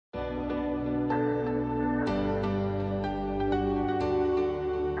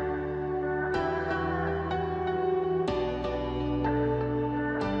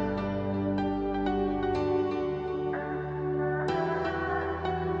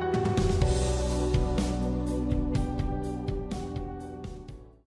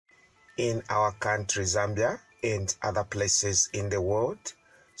In our country, Zambia, and other places in the world,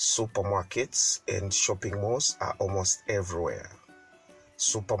 supermarkets and shopping malls are almost everywhere.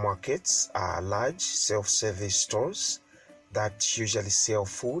 Supermarkets are large self-service stores that usually sell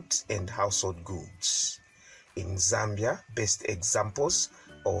food and household goods. In Zambia, best examples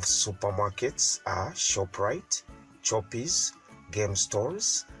of supermarkets are ShopRite, Choppies, game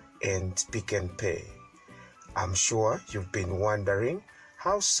stores, and Pick n Pay. I'm sure you've been wondering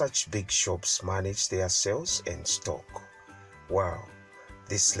how such big shops manage their sales and stock. Well,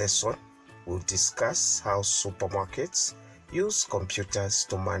 this lesson will discuss how supermarkets use computers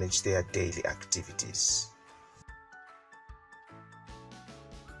to manage their daily activities.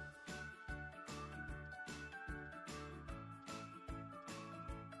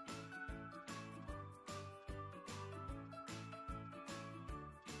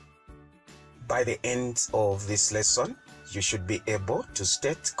 By the end of this lesson, you should be able to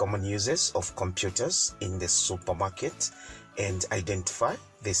state common uses of computers in the supermarket and identify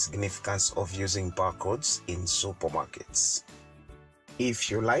the significance of using barcodes in supermarkets. If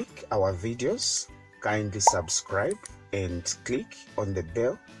you like our videos, kindly subscribe and click on the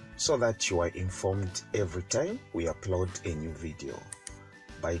bell so that you are informed every time we upload a new video.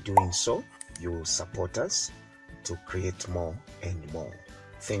 By doing so, you will support us to create more and more.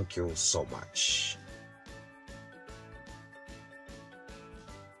 Thank you so much.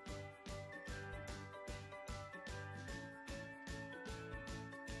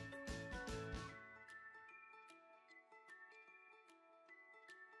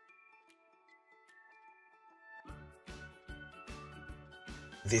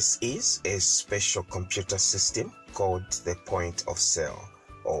 This is a special computer system called the point of sale,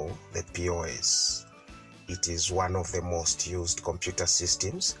 or the POS. It is one of the most used computer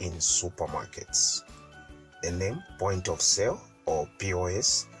systems in supermarkets. The name point of sale, or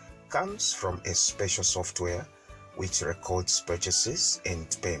POS, comes from a special software which records purchases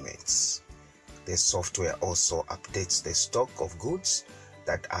and payments. The software also updates the stock of goods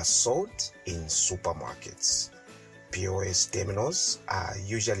that are sold in supermarkets. POS terminals are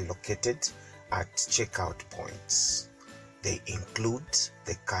usually located at checkout points. They include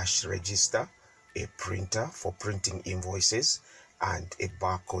the cash register, a printer for printing invoices, and a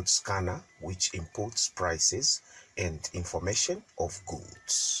barcode scanner which inputs prices and information of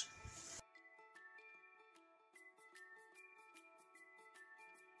goods.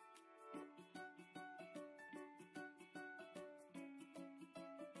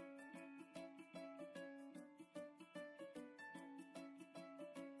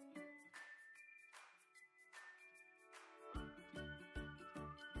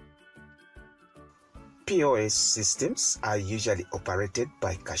 POS systems are usually operated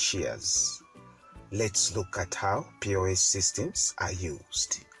by cashiers. Let's look at how POS systems are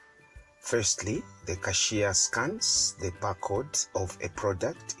used. Firstly, the cashier scans the barcode of a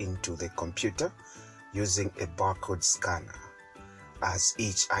product into the computer using a barcode scanner. As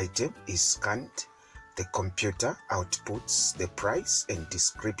each item is scanned, the computer outputs the price and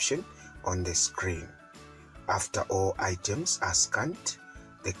description on the screen. After all items are scanned,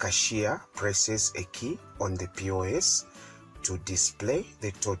 the cashier presses a key on the POS to display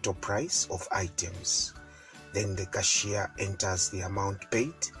the total price of items. Then the cashier enters the amount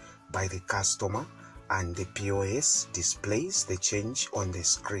paid by the customer and the POS displays the change on the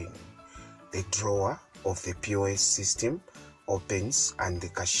screen. The drawer of the POS system opens and the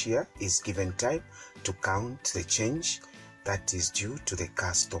cashier is given time to count the change that is due to the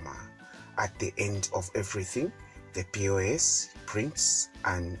customer. At the end of everything, the POS prints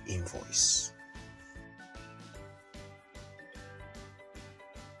an invoice.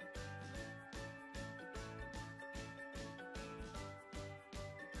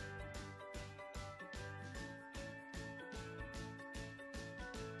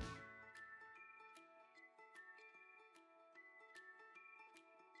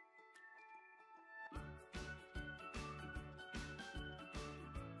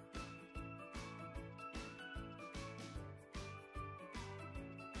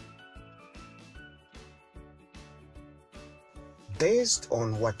 Based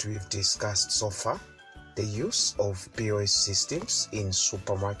on what we've discussed so far, the use of POS systems in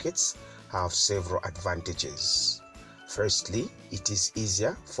supermarkets have several advantages. Firstly, it is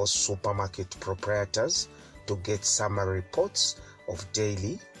easier for supermarket proprietors to get summary reports of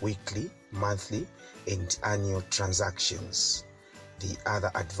daily, weekly, monthly, and annual transactions. The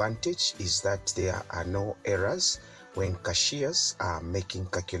other advantage is that there are no errors when cashiers are making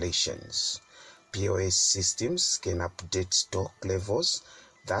calculations. POS systems can update stock levels,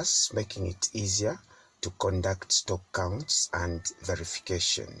 thus making it easier to conduct stock counts and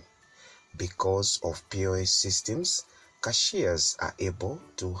verification. Because of POS systems, cashiers are able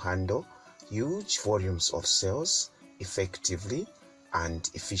to handle huge volumes of sales effectively and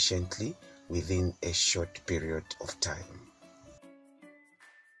efficiently within a short period of time.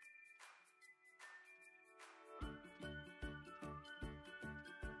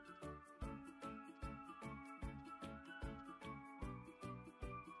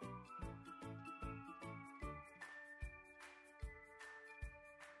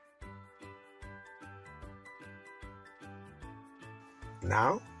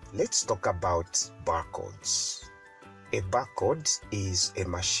 Now, let's talk about barcodes. A barcode is a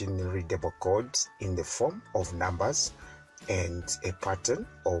machine-readable code in the form of numbers and a pattern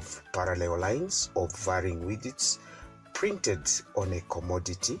of parallel lines of varying widths printed on a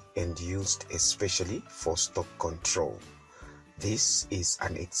commodity and used especially for stock control. This is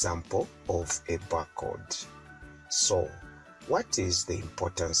an example of a barcode. So, what is the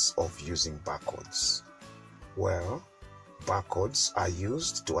importance of using barcodes? Well, barcodes are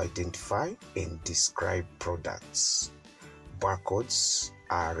used to identify and describe products. Barcodes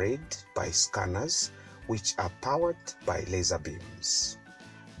are read by scanners which are powered by laser beams.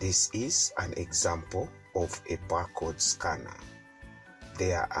 This is an example of a barcode scanner.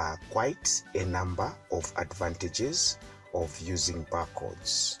 There are quite a number of advantages of using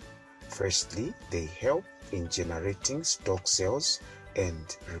barcodes. Firstly, they help in generating stock sales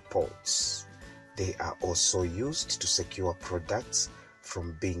and reports. They are also used to secure products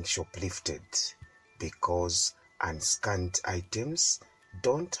from being shoplifted because unscanned items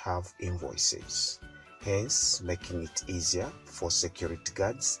don't have invoices, hence making it easier for security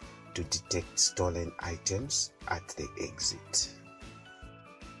guards to detect stolen items at the exit.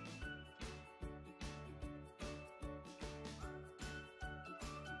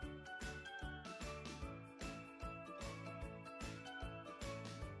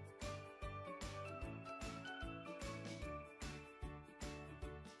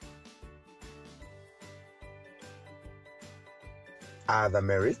 Other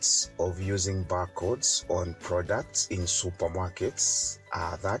merits of using barcodes on products in supermarkets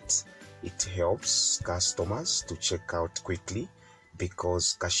are that it helps customers to check out quickly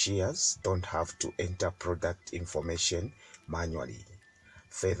because cashiers don't have to enter product information manually.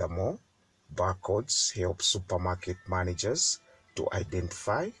 Furthermore, barcodes help supermarket managers to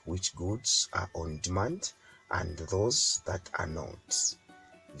identify which goods are on demand and those that are not.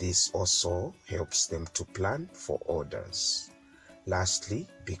 This also helps them to plan for orders. Lastly,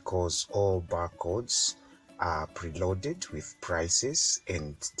 because all barcodes are preloaded with prices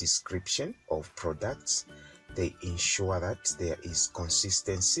and description of products, they ensure that there is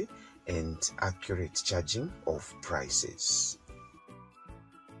consistency and accurate charging of prices.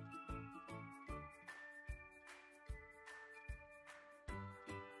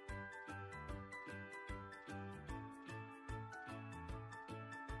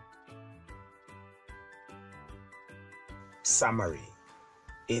 Summary.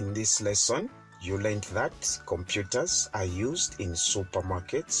 In this lesson, you learned that computers are used in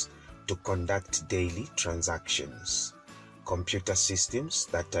supermarkets to conduct daily transactions. Computer systems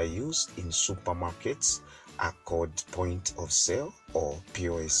that are used in supermarkets are called point of sale or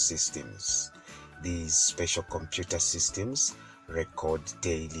POS systems. These special computer systems record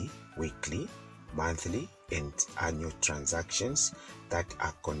daily, weekly, monthly, and annual transactions that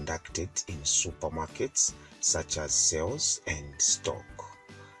are conducted in supermarkets such as sales and stock.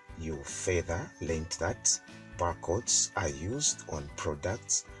 You further learned that barcodes are used on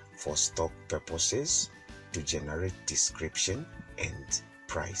products for stock purposes to generate description and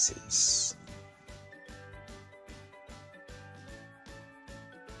prices.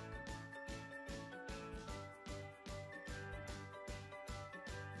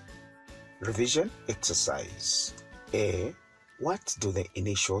 Revision exercise. A. What do the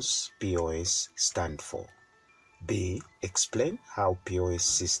initials POS stand for? B. Explain how POS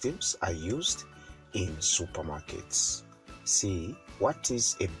systems are used in supermarkets. C. What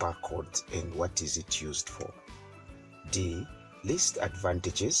is a barcode and what is it used for? D. List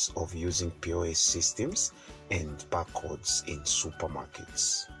advantages of using POS systems and barcodes in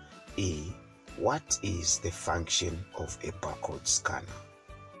supermarkets. E. What is the function of a barcode scanner?